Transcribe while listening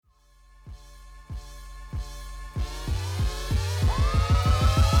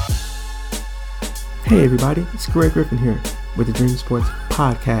Hey everybody, it's Greg Griffin here with the Dream Sports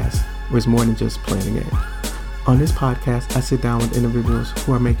Podcast, where it's more than just playing a game. On this podcast, I sit down with individuals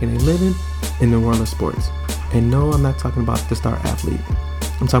who are making a living in the world of sports. And no, I'm not talking about the star athlete.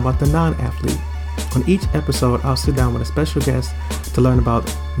 I'm talking about the non-athlete. On each episode, I'll sit down with a special guest to learn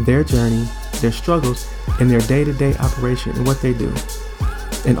about their journey, their struggles, and their day-to-day operation and what they do.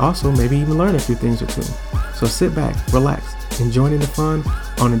 And also maybe even learn a few things or two. So sit back, relax, and join in the fun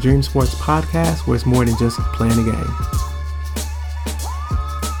on the Dream Sports Podcast, where it's more than just playing a game.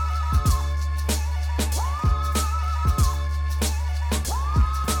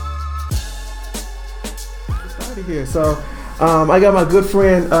 Started here. So I got my good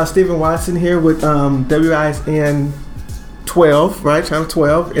friend Stephen Watson here with WISN 12, right? Channel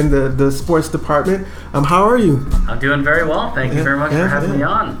 12 in the sports department. How are you? I'm doing very well. Thank you very much for having me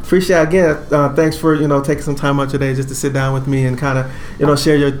on. Appreciate it. Again. Thanks for taking some time out today just to sit down with me and kind of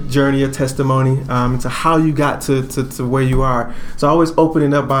share your journey, your testimony into how you got to where you are. So I always open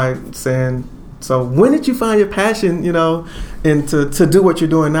it up by saying, so when did you find your passion, and to do what you're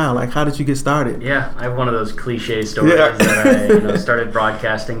doing now? Like, how did you get started? Yeah, I have one of those cliche stories that I started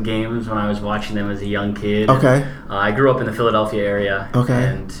broadcasting games when I was watching them as a young kid. Okay. I grew up in the Philadelphia area. Okay.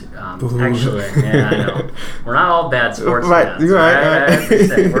 And actually, I know. We're not all bad sports right. fans. Right. I have to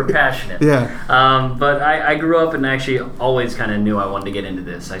say, we're passionate. Yeah. But I grew up and actually always kind of knew I wanted to get into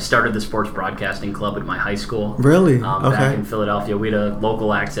this. I started the sports broadcasting club at my high school. Really? Back in Philadelphia. We had a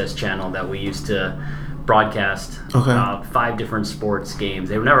local access channel that we used to broadcast 5 different sports games.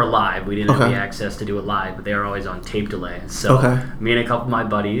 They were never live. We didn't have the access to do it live, but they were always on tape delay. So me and a couple of my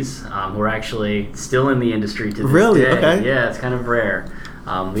buddies who are actually still in the industry to this really? day. Okay. Yeah, it's kind of rare.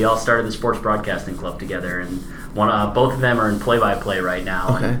 We all started the sports broadcasting club together, and both of them are in play-by-play right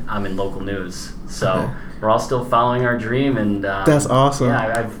now, and I'm in local news. So we're all still following our dream, and that's awesome.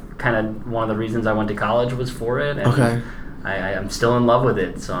 Yeah, I've kind of one of the reasons I went to college was for it. And I'm still in love with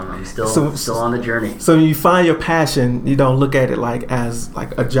it, so I'm still on the journey. So when you find your passion, you don't look at it as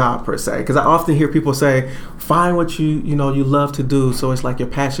a job per se. Because I often hear people say, find what you love to do, so it's like your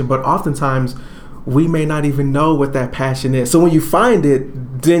passion. But oftentimes, we may not even know what that passion is. So when you find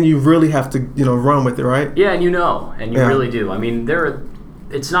it, then you really have to run with it, right? Yeah, and you really do. I mean,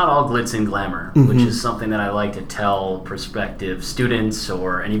 it's not all glitz and glamour, which is something that I like to tell prospective students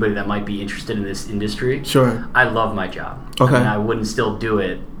or anybody that might be interested in this industry. Sure. I love my job. Okay. I mean, I wouldn't still do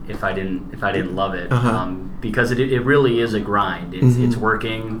it if I didn't love it, because it really is a grind. It's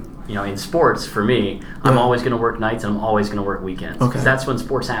working. In sports, for me, I'm always going to work nights and I'm always going to work weekends. Because that's when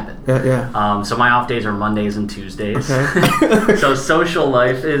sports happen. So my off days are Mondays and Tuesdays. Okay. So social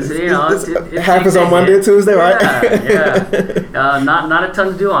life is, it happens on Monday and Tuesday, right? Yeah. Not a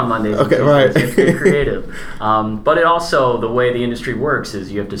ton to do on Mondays and Tuesdays. Right. It's get creative. But it also, the way the industry works is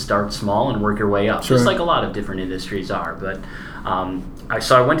you have to start small and work your way up. Sure. Just like a lot of different industries are. But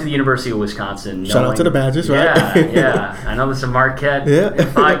so I went to the University of Wisconsin. Shout out to the Badgers, right? Yeah. I know there's a Marquette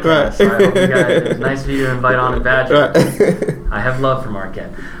podcast. Right. So I hope you guys, it's nice of you to invite on a Badger. Right. I have love for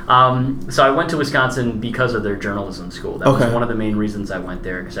Marquette. So I went to Wisconsin because of their journalism school. That was one of the main reasons I went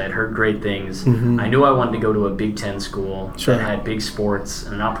there, because I had heard great things. I knew I wanted to go to a Big Ten school that had big sports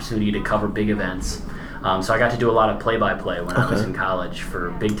and an opportunity to cover big events. So I got to do a lot of play-by-play when I was in college.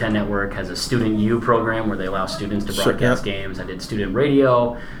 For Big Ten Network has a Student U program where they allow students to broadcast games. I did student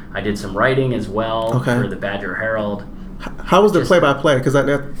radio. I did some writing as well for the Badger Herald. How was the play-by-play? Because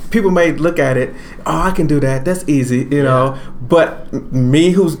people may look at it, I can do that. That's easy, know. But me,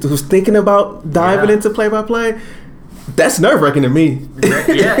 who's thinking about diving into play-by-play, that's nerve-wracking to me.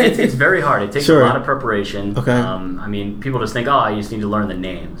 It's very hard. It takes a lot of preparation. I mean, people just think, you just need to learn the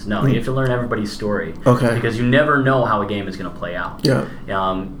names. No, you have to learn everybody's story. Because you never know how a game is going to play out.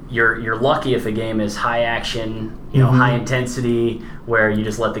 You're lucky if a game is high action, high intensity, where you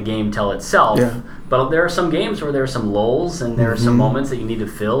just let the game tell itself. But there are some games where there are some lulls and there are some moments that you need to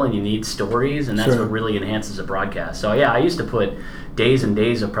fill and you need stories, and that's what really enhances a broadcast. So I used to put days and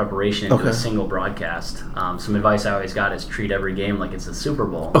days of preparation into a single broadcast. Some advice I always got is treat every game like it's the Super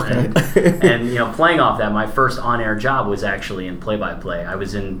Bowl. And playing off that, my first on-air job was actually in play-by-play. I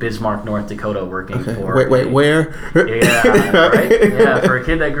was in Bismarck, North Dakota, working for... Wait, where? For a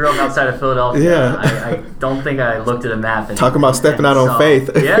kid that grew up outside of Philadelphia. I don't think I looked at a map. Talking about stepping out on faith.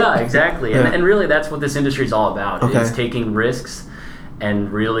 Yeah, exactly. And really, that's what this industry is all about. It's taking risks.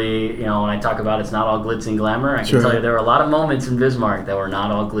 And really, when I talk about it's not all glitz and glamour, I can tell you there were a lot of moments in Bismarck that were not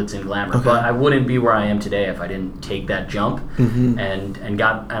all glitz and glamour. But I wouldn't be where I am today if I didn't take that jump and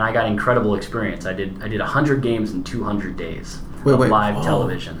I got incredible experience. I did 100 games in 200 days of live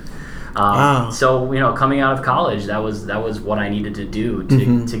television. So coming out of college, that was what I needed to do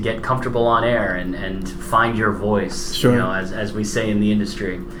to get comfortable on air and find your voice. Sure. As we say in the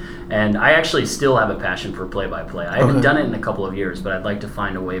industry. And I actually still have a passion for play-by-play. I haven't done it in a couple of years, but I'd like to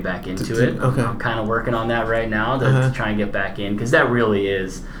find a way back into it. Okay. I'm kind of working on that right now to try and get back in, because that really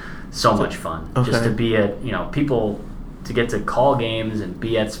is so much fun. Okay. Just to be at, people, to get to call games and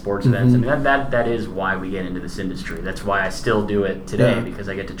be at sports events. I mean, that is why we get into this industry. That's why I still do it today, because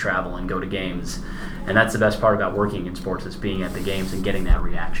I get to travel and go to games. And that's the best part about working in sports, is being at the games and getting that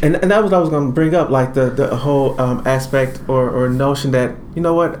reaction. And that was what I was going to bring up, like the whole aspect or notion that, you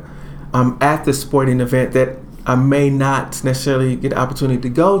know what, I'm at the sporting event that I may not necessarily get the opportunity to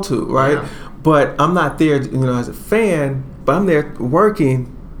go to, right? Yeah. But I'm not there, as a fan, but I'm there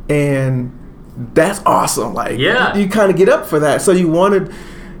working, and that's awesome. Like, you kind of get up for that. So you want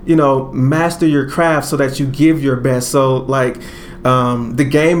to, master your craft so that you give your best. So, like, the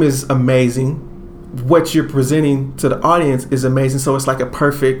game is amazing. What you're presenting to the audience is amazing. So it's like a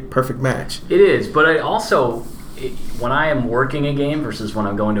perfect match. It is, but I also... when I am working a game versus when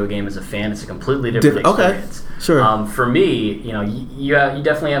I'm going to a game as a fan, it's a completely different experience. Okay, sure. For me, you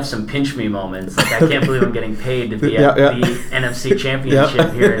definitely have some pinch me moments. Like, I can't believe I'm getting paid to be at the NFC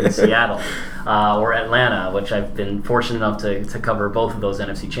Championship here in Seattle or Atlanta, which I've been fortunate enough to cover both of those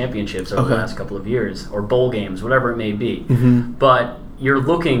NFC Championships over the last couple of years, or bowl games, whatever it may be. But you're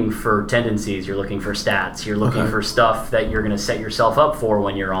looking for tendencies, you're looking for stats, you're looking for stuff that you're going to set yourself up for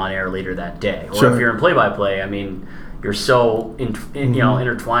when you're on air later that day. Or if you're in play-by-play, I mean, you're so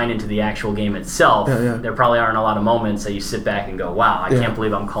intertwined into the actual game itself. There probably aren't a lot of moments that you sit back and go, wow, I can't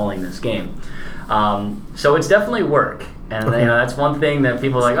believe I'm calling this game. So it's definitely work. And that's one thing that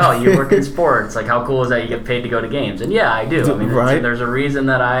people are like, oh, you work in sports. Like, how cool is that you get paid to go to games? And yeah, I do. I mean, there's a reason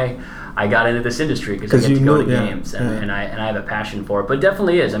that I got into this industry, because I get to go to games, and I have a passion for it. But it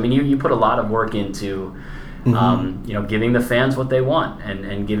definitely is. I mean, you put a lot of work into, giving the fans what they want,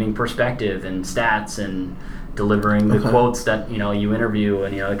 and giving perspective and stats and delivering the quotes that you interview,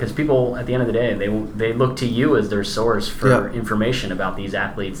 and because people at the end of the day they look to you as their source for information about these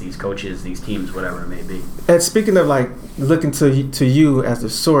athletes, these coaches, these teams, whatever it may be. And speaking of like looking to you as the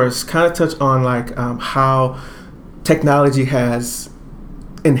source, kind of touch on like how technology has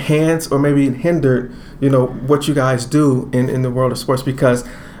enhanced or maybe hindered what you guys do in the world of sports, because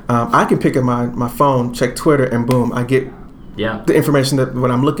I can pick up my phone, check Twitter, and boom, I get the information that what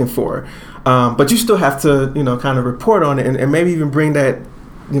I'm looking for. But you still have to kind of report on it, and maybe even bring that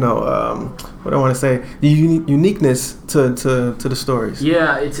what I want to say, the uniqueness to the stories.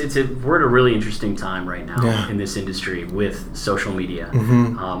 Yeah, we're at a really interesting time right now in this industry with social media.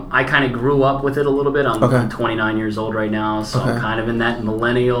 I kind of grew up with it a little bit. I'm 29 years old right now, so I'm kind of in that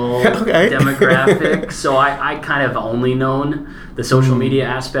millennial demographic. So I kind of only known the social media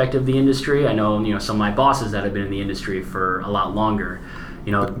aspect of the industry. I know some of my bosses that have been in the industry for a lot longer.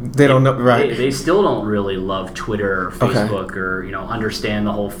 They don't know, right? They still don't really love Twitter or Facebook or understand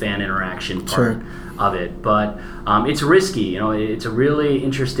the whole fan interaction part of it. But it's risky. It's a really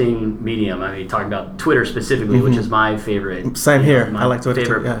interesting medium. I mean, talking about Twitter specifically, which is my favorite. Same here. I like Twitter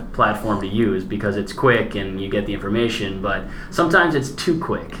favorite platform to use, because it's quick and you get the information. But sometimes it's too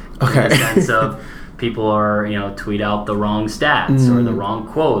quick in the sense of people are, tweet out the wrong stats or the wrong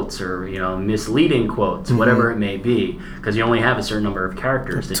quotes or, misleading quotes, whatever it may be, because you only have a certain number of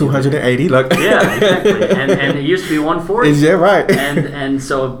characters. 280, look. Yeah, exactly. And it used to be 140. Yeah, right. And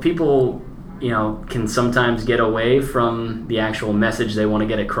so people, can sometimes get away from the actual message they want to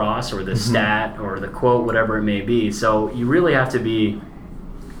get across, or the stat or the quote, whatever it may be. So you really have to be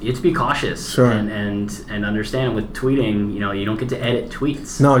cautious and understand with tweeting, you don't get to edit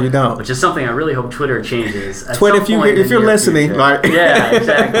tweets. No, you don't. Which is something I really hope Twitter changes. Twitter, if you're listening, right? Yeah,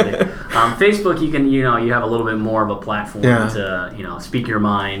 exactly. Facebook, you can, you have a little bit more of a platform to, speak your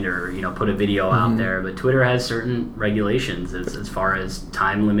mind or, put a video out there. But Twitter has certain regulations as far as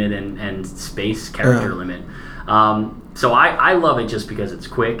time limit and space character limit. So I love it just because it's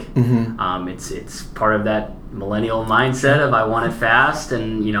quick. It's part of that millennial mindset of I want it fast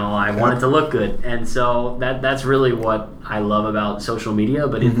and I want it to look good, and so that's really what I love about social media.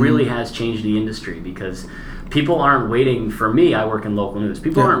 But it really has changed the industry, because people aren't waiting for me. I work in local news.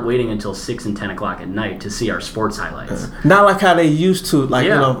 People aren't waiting until 6 and 10 o'clock at night to see our sports highlights. Not like how they used to,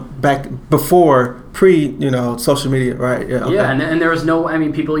 back before social media, right? And there was no.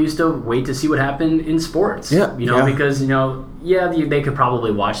 People used to wait to see what happened in sports. Because they could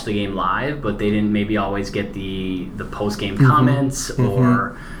probably watch the game live, but they didn't maybe always get the post game comments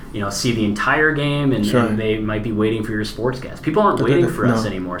or see the entire game, and they might be waiting for your sportscast. People aren't waiting for us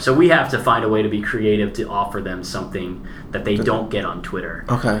anymore, so we have to find a way to be creative to offer them something that they don't get on Twitter.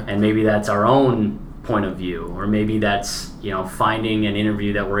 Okay. And maybe that's our own point of view, or maybe that's finding an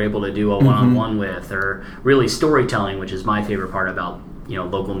interview that we're able to do a one-on-one with, or really storytelling, which is my favorite part about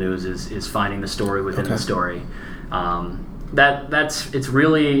local news is finding the story within the story.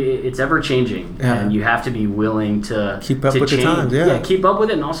 It's ever changing, and you have to be willing to keep up with change. the times. Keep up with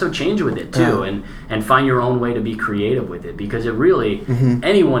it, and also change with it too, and find your own way to be creative with it, because it really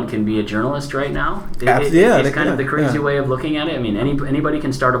anyone can be a journalist right now. It's kind of the crazy way of looking at it. I mean, anybody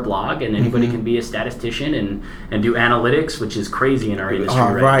can start a blog, and anybody can be a statistician and do analytics, which is crazy in our industry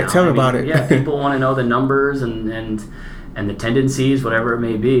right now. Tell me about it. Yeah, people want to know the numbers and the tendencies, whatever it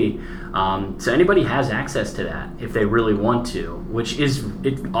may be. So anybody has access to that if they really want to, which is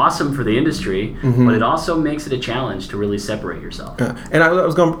awesome for the industry, but it also makes it a challenge to really separate yourself. And I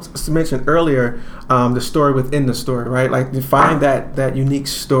was going to mention earlier the story within the story, right? Like you find that unique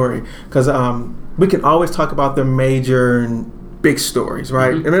story, because we can always talk about the major and big stories,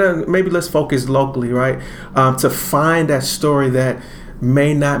 right? And then maybe let's focus locally, right? To find that story that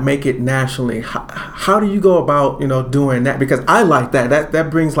may not make it nationally. How do you go about doing that? Because I like that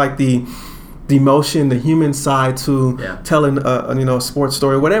brings like the emotion, the human side to telling a sports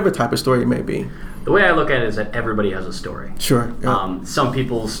story, whatever type of story it may be. The way I look at it is that everybody has a story. Sure. Yeah. Some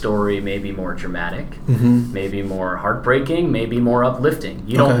people's story may be more dramatic, maybe more heartbreaking, maybe more uplifting.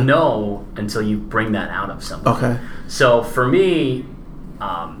 You don't know until you bring that out of somebody. Okay. So for me,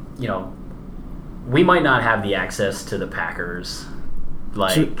 we might not have the access to the Packers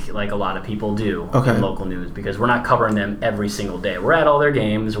like a lot of people do in local news, because we're not covering them every single day. We're at all their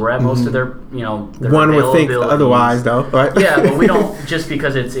games. We're at most of their their one would think otherwise, though, right? Yeah, but we don't, just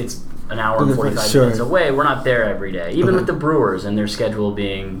because it's an hour and 45 minutes away, we're not there every day. Even with the Brewers and their schedule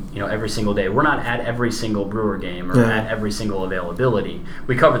being every single day, we're not at every single Brewer game or at every single availability.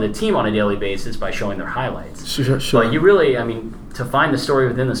 We cover the team on a daily basis by showing their highlights. Sure. But you really, to find the story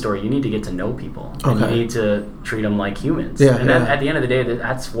within the story, you need to get to know people. And you need to treat them like humans. And at the end of the day,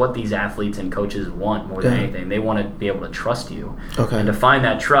 that's what these athletes and coaches want more than anything. They want to be able to trust you. And to find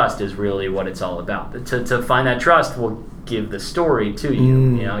that trust is really what it's all about. To find that trust will give the story to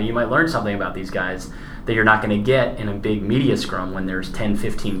you. You might learn something about these guys that you're not going to get in a big media scrum when there's 10,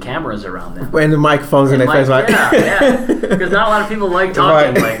 15 cameras around them. And the microphones in their face, right? Yeah. Because not a lot of people like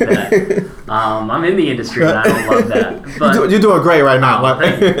talking like that. I'm in the industry, but I don't love that. But you're doing great right now.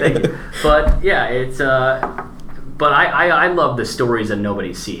 Thank you. But yeah, it's... But I love the stories that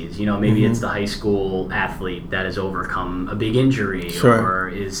nobody sees. Maybe it's the high school athlete that has overcome a big injury or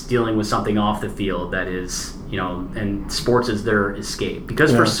is dealing with something off the field that is, and sports is their escape.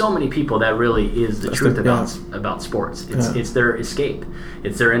 Because for so many people, that really is the truth about sports. It's their escape.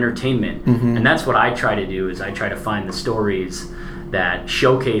 It's their entertainment. And that's what I try to do, is I try to find the stories that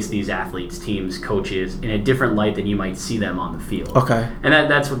showcase these athletes, teams, coaches in a different light than you might see them on the field. Okay. And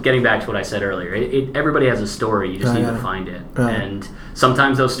that's what, getting back to what I said earlier. Everybody has a story. You just need to find it. And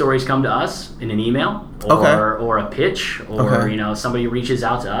sometimes those stories come to us in an email or a pitch or somebody reaches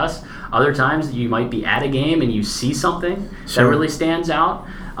out to us. Other times you might be at a game and you see something that really stands out.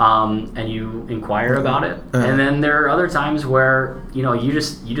 And you inquire about it, and then there are other times where you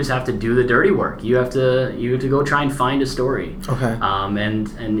just have to do the dirty work. You have to go try and find a story. Okay.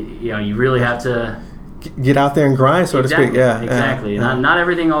 And you really have to get out there and grind, so to speak. Yeah. Exactly. Not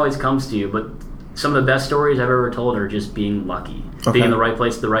everything always comes to you, but some of the best stories I've ever told are just being lucky, being in the right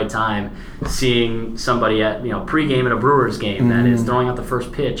place at the right time, seeing somebody at pregame at a Brewers game that is throwing out the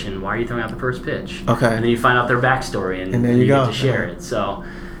first pitch, and why are you throwing out the first pitch? Okay. And then you find out their backstory, and then you get to share it. So.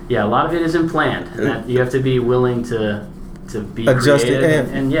 Yeah, a lot of it isn't planned. And that you have to be willing to be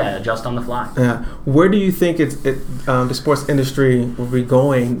creative and adjust on the fly. Yeah. Where do you think the sports industry will be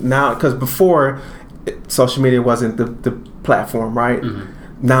going now? Because before, social media wasn't the platform, right?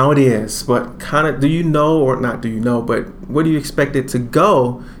 Now it is. But kind of, do you know, or not do you know, but where do you expect it to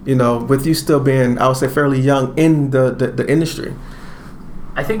go, with you still being, I would say, fairly young in the industry?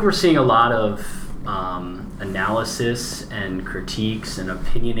 I think we're seeing a lot of analysis and critiques and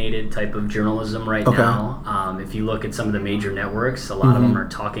opinionated type of journalism right now. If you look at some of the major networks, a lot of them are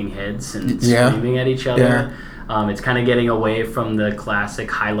talking heads and screaming at each other. It's kind of getting away from the classic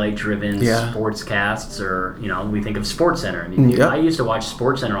highlight-driven sportscasts, or we think of SportsCenter. I used to watch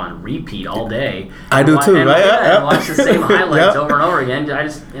SportsCenter on repeat all day. I do too, right? And watch the same highlights over and over again.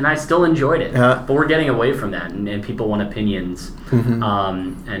 I still enjoyed it. But we're getting away from that, and people want opinions,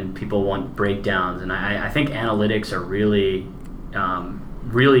 and people want breakdowns. And I think analytics are really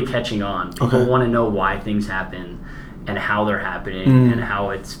catching on. People want to know why things happen. and how they're happening and how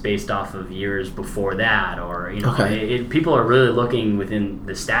it's based off of years before that, or people are really looking within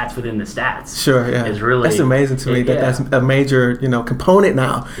the stats. Sure, yeah. Is really, that's amazing to me. That's a major component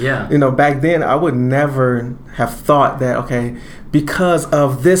now. Yeah. Back then I would never have thought that because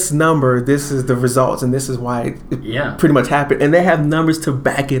of this number, this is the results, and this is why it pretty much happened. And they have numbers to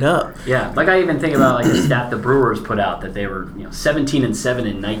back it up. Yeah, like I even think about the stat the Brewers put out that they were 17-7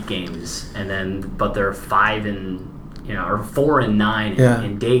 in night games, but they're 5 or 4-9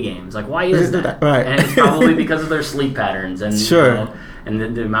 in day games. Like, why is that? Right. And it's probably because of their sleep patterns and sure. And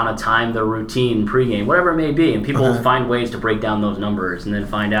the amount of time, their routine, pregame, whatever it may be. And people find ways to break down those numbers and then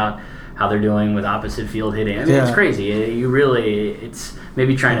find out how they're doing with opposite field hitting. I mean, it's crazy. It's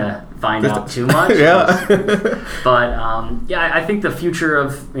maybe trying to find out too much. But I think the future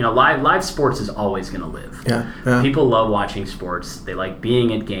of live sports is always going to live. Yeah. People love watching sports. They like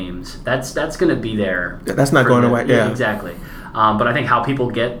being at games. That's going to be there. That's not going away. Yeah, exactly. But I think how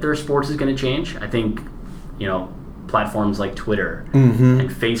people get their sports is going to change. I think platforms like Twitter and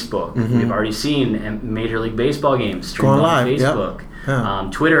Facebook. We've already seen Major League Baseball games streamed on Facebook. Yep. Yeah.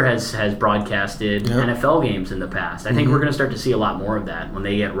 Twitter has broadcasted NFL games in the past. I think we're going to start to see a lot more of that when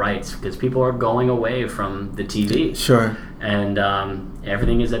they get rights, because people are going away from the TV. Sure. And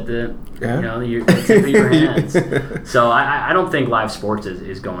everything is at the tip of your hands. So I don't think live sports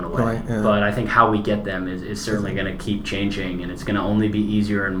is going away. Right, yeah. But I think how we get them is certainly going to keep changing, and it's going to only be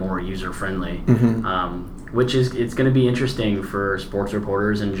easier and more user friendly. Which it's going to be interesting for sports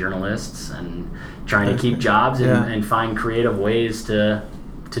reporters and journalists, and trying to keep jobs and find creative ways to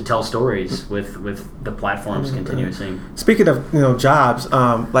tell stories with the platforms continuing. Speaking of jobs,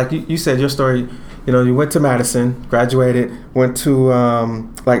 like you said, your story, you went to Madison, graduated, went to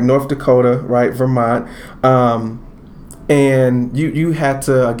North Dakota, right, Vermont, and you had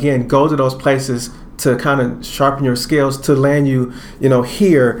to again go to those places to kind of sharpen your skills to land you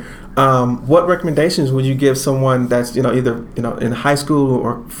here. What recommendations would you give someone that's either in high school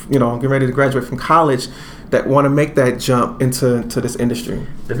or getting ready to graduate from college that want to make that jump into this industry?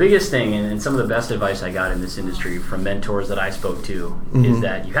 The biggest thing, and some of the best advice I got in this industry from mentors that I spoke to, is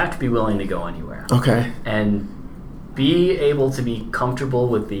that you have to be willing to go anywhere. Okay. And be able to be comfortable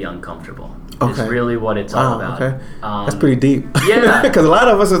with the uncomfortable. Is really what it's all about. Okay. That's pretty deep. Yeah. Because a lot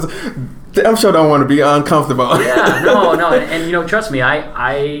of us I'm sure don't want to be uncomfortable. Yeah, no, and trust me,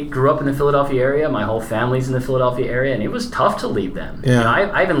 I grew up in the Philadelphia area. My whole family's in the Philadelphia area, and it was tough to leave them. Yeah.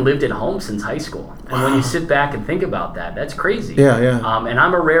 I haven't lived at home since high school, and when you sit back and think about that, that's crazy. Yeah. And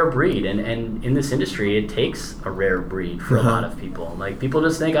I'm a rare breed, and in this industry, it takes a rare breed for a lot of people. Like, people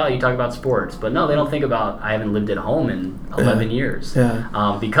just think, you talk about sports, but no, they don't think about I haven't lived at home in 11 years.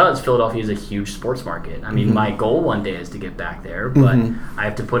 Yeah. Because Philadelphia is a huge sports market. I mean, my goal one day is to get back there, but I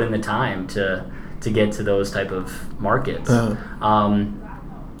have to put in the time to get to those type of markets.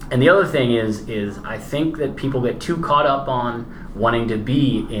 And the other thing is I think that people get too caught up on wanting to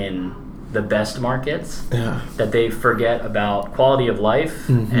be in the best markets that they forget about quality of life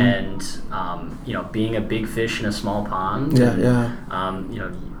and being a big fish in a small pond.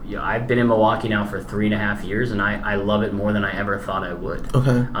 I've been in Milwaukee now for 3.5 years, and I love it more than I ever thought I would.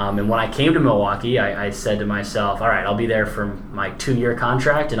 Okay. And when I came to Milwaukee, I said to myself, all right, I'll be there for my 2-year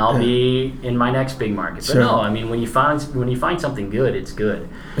contract, and I'll be in my next big market. But no, I mean, when you find something good, it's good.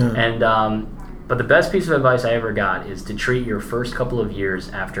 Yeah. And but the best piece of advice I ever got is to treat your first couple of years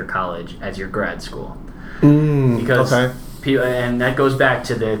after college as your grad school. Because and that goes back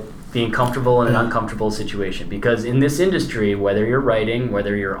to being comfortable in an uncomfortable situation, because in this industry, whether you're writing,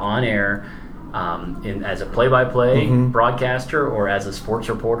 whether you're on air, as a play-by-play broadcaster or as a sports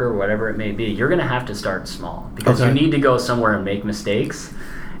reporter or whatever it may be, you're going to have to start small, because you need to go somewhere and make mistakes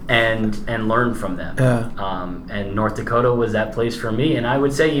and learn from them. And North Dakota was that place for me, and I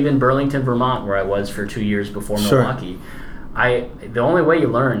would say even Burlington, Vermont, where I was for 2 years before Milwaukee. The only way you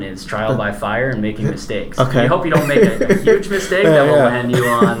learn is trial by fire and making mistakes. I hope you don't make a huge mistake that will land you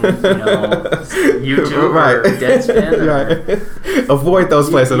on YouTube or Deadspin. Avoid those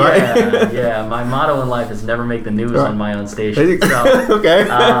places, right? Yeah. My motto in life is never make the news on my own station. So,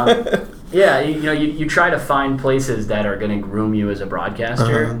 you try to find places that are going to groom you as a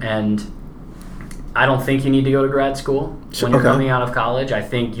broadcaster, and I don't think you need to go to grad school when you're coming out of college. I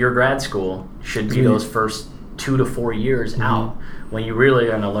think your grad school should be those first 2 to 4 years out, when you really are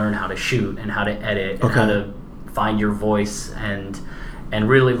going to learn how to shoot and how to edit and how to find your voice and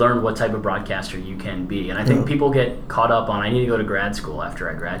really learn what type of broadcaster you can be. And I think people get caught up on, I need to go to grad school after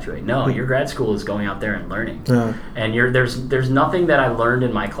I graduate. No, your grad school is going out there and learning. And there's nothing that I learned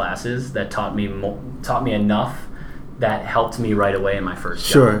in my classes that taught me enough that helped me right away in my first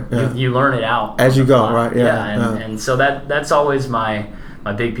job. Sure. Yeah. You learn it out as you go, right? Yeah. And so that's always my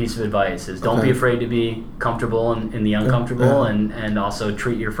big piece of advice is don't be afraid to be comfortable in the uncomfortable, and also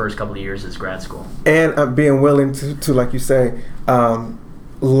treat your first couple of years as grad school. And being willing to, like you say,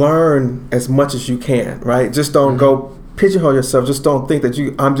 learn as much as you can, right? Just don't go pigeonhole yourself. Just don't think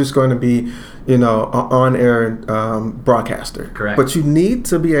that I'm just going to be, an on-air broadcaster. Correct. But you need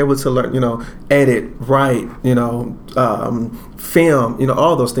to be able to learn, edit, write, film,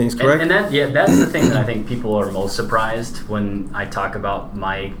 all those things, correct? And that's the thing that I think people are most surprised when I talk about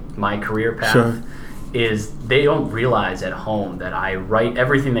my career path. Sure. Is they don't realize at home that I write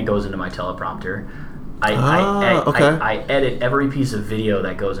everything that goes into my teleprompter. I edit every piece of video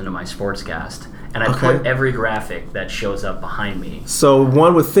that goes into my sportscast, and I put every graphic that shows up behind me. So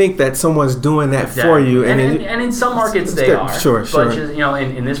one would think that someone's doing that for you, and in some markets they are. Sure. But just,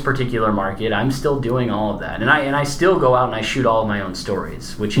 in this particular market, I'm still doing all of that, and I still go out and I shoot all of my own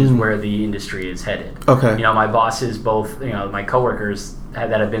stories, which is where the industry is headed. Okay. My bosses, both my coworkers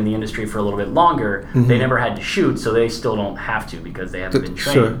that have been in the industry for a little bit longer, they never had to shoot, so they still don't have to because they haven't been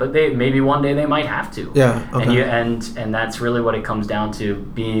trained. Sure. But maybe one day they might have to. Yeah. Okay. And that's really what it comes down to.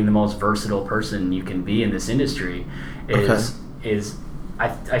 Being the most versatile person you can be in this industry is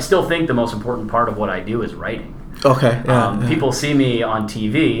I still think the most important part of what I do is writing. Okay. Yeah, people see me on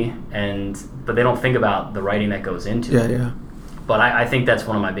TV but they don't think about the writing that goes into it. Yeah. But I think that's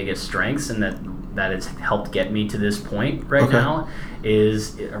one of my biggest strengths, and that has helped get me to this point now.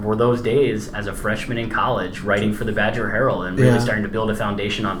 Were those days as a freshman in college writing for the Badger Herald and really starting to build a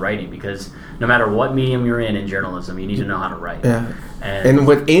foundation on writing, because no matter what medium you're in journalism, you need to know how to write. Yeah. And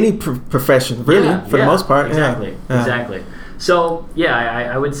with any profession, really, for the most part. Exactly. So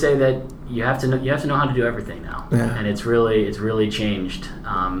I would say that you have to know how to do everything now, and it's really changed.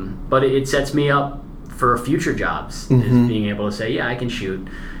 But it sets me up for future jobs, is being able to say, I can shoot.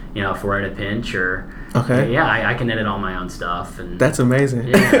 If we're in a pinch, or I can edit all my own stuff, and that's amazing.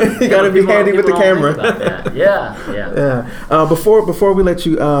 You got to be handy with the camera. Yeah. Before we let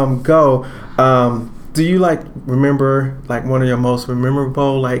you go, do you remember one of your most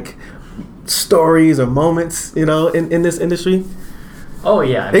memorable stories or moments in this industry? Oh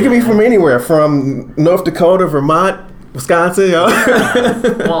yeah, it can be from anywhere, from North Dakota, Vermont, Wisconsin.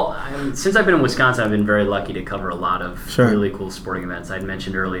 Well, since I've been in Wisconsin, I've been very lucky to cover a lot of really cool sporting events. I'd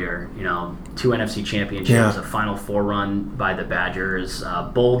mentioned earlier, 2 NFC championships, a Final Four run by the Badgers,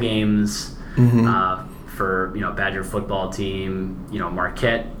 bowl games for Badger football team.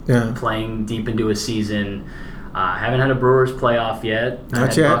 Marquette playing deep into a season. Haven't had a Brewers playoff yet.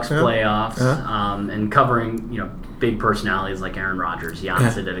 Not yet. Bucks playoffs, and covering big personalities like Aaron Rodgers,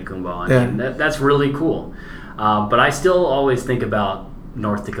 Giannis Antetokounmpo. I mean, that's really cool. But I still always think about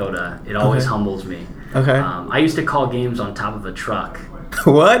North Dakota. It always humbles me. Okay. I used to call games on top of a truck.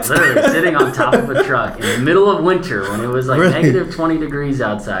 What? Literally sitting on top of a truck in the middle of winter when it was negative 20 degrees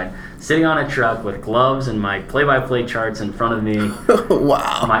outside, sitting on a truck with gloves and my play-by-play charts in front of me.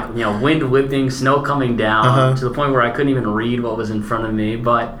 Wow. My wind whipping, snow coming down to the point where I couldn't even read what was in front of me.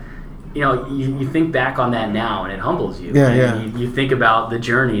 But you think back on that now, and it humbles you. You think about the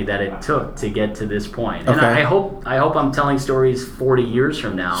journey that it took to get to this point. And I hope I'm telling stories 40 years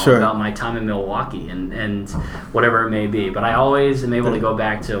from now about my time in Milwaukee and whatever it may be. But I always am able to go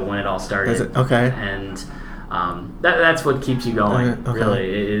back to when it all started. And that's what keeps you going. Really,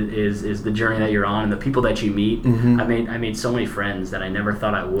 is the journey that you're on and the people that you meet. I made so many friends that I never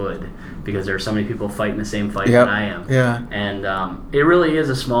thought I would, because there are so many people fighting the same fight that I am. And it really is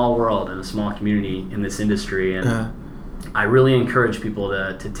a small world and a small community in this industry. And I really encourage people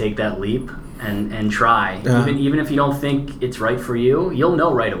to take that leap and try. Even if you don't think it's right for you, you'll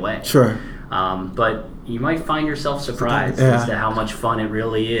know right away. Sure. But you might find yourself surprised as to how much fun it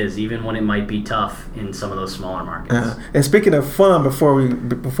really is, even when it might be tough in some of those smaller markets. And speaking of fun, before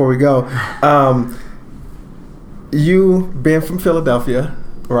we go, you being from Philadelphia,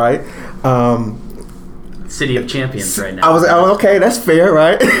 right? City of champions right now. Okay, that's fair,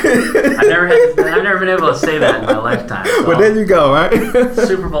 right? I've never been able to say that in my lifetime. So. Well, there you go, right?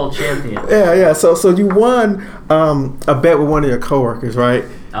 Super Bowl champion. Yeah. So you won a bet with one of your coworkers, right?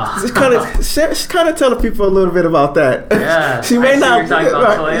 Just kind of tell the people a little bit about that. Yeah, she may not. You're talking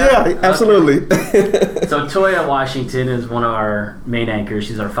about Toya? Yeah, absolutely. Okay. So Toya Washington is one of our main anchors.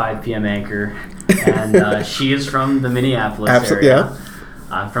 She's our 5 p.m. anchor, and she is from the Minneapolis area. Yeah.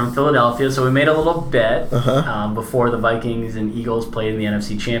 I'm from Philadelphia, so we made a little bet before the Vikings and Eagles played in the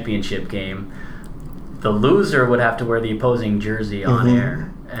NFC Championship game. The loser would have to wear the opposing jersey on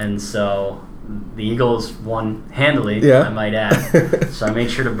air, and so the Eagles won handily, I might add. So I made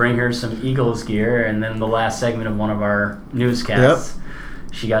sure to bring her some Eagles gear, and then the last segment of one of our newscasts,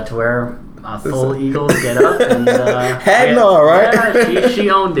 she got to wear a full Eagles get up, and right? Yeah, she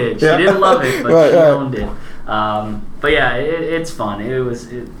owned it. She didn't love it, but she owned it. But yeah, it's fun.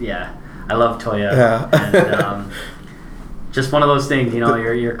 I love Toya. And just one of those things,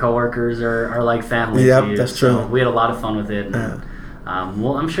 your coworkers are like family to you. That's true. So we had a lot of fun with it. And,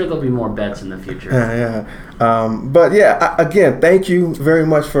 I'm sure there'll be more bets in the future. But again, thank you very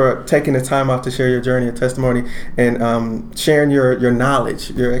much for taking the time out to share your journey, your testimony, and sharing your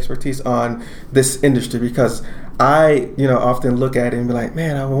knowledge, your expertise on this industry, because I, often look at it and be like,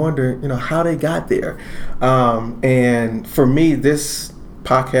 man, I wonder, how they got there. And for me, this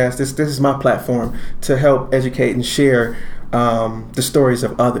podcast, this is my platform to help educate and share the stories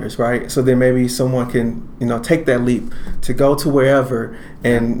of others, right? So then maybe someone can, take that leap to go to wherever,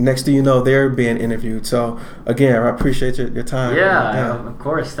 and next thing you know, they're being interviewed. So again, I appreciate your time. Of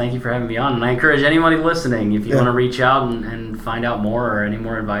course. Thank you for having me on. And I encourage anybody listening, if you want to reach out and find out more or any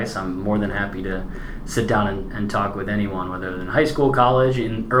more advice, I'm more than happy to sit down and talk with anyone, whether in high school, college,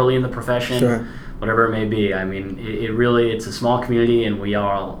 early in the profession, whatever it may be. I mean, it's a small community, and we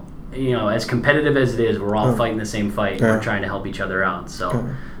all, as competitive as it is, we're all fighting the same fight. We're trying to help each other out. So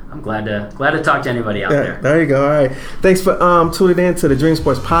I'm glad to talk to anybody out there. There you go. All right. Thanks for tuning in to the Dream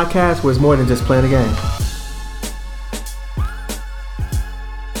Sports Podcast, where it's more than just playing a game.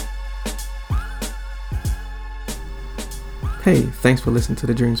 Hey, thanks for listening to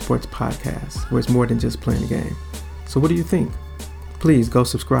the Dream Sports Podcast, where it's more than just playing a game. So what do you think? Please go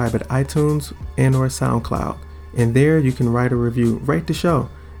subscribe at iTunes and or SoundCloud. And there you can write a review, rate the show,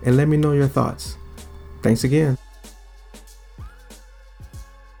 and let me know your thoughts. Thanks again.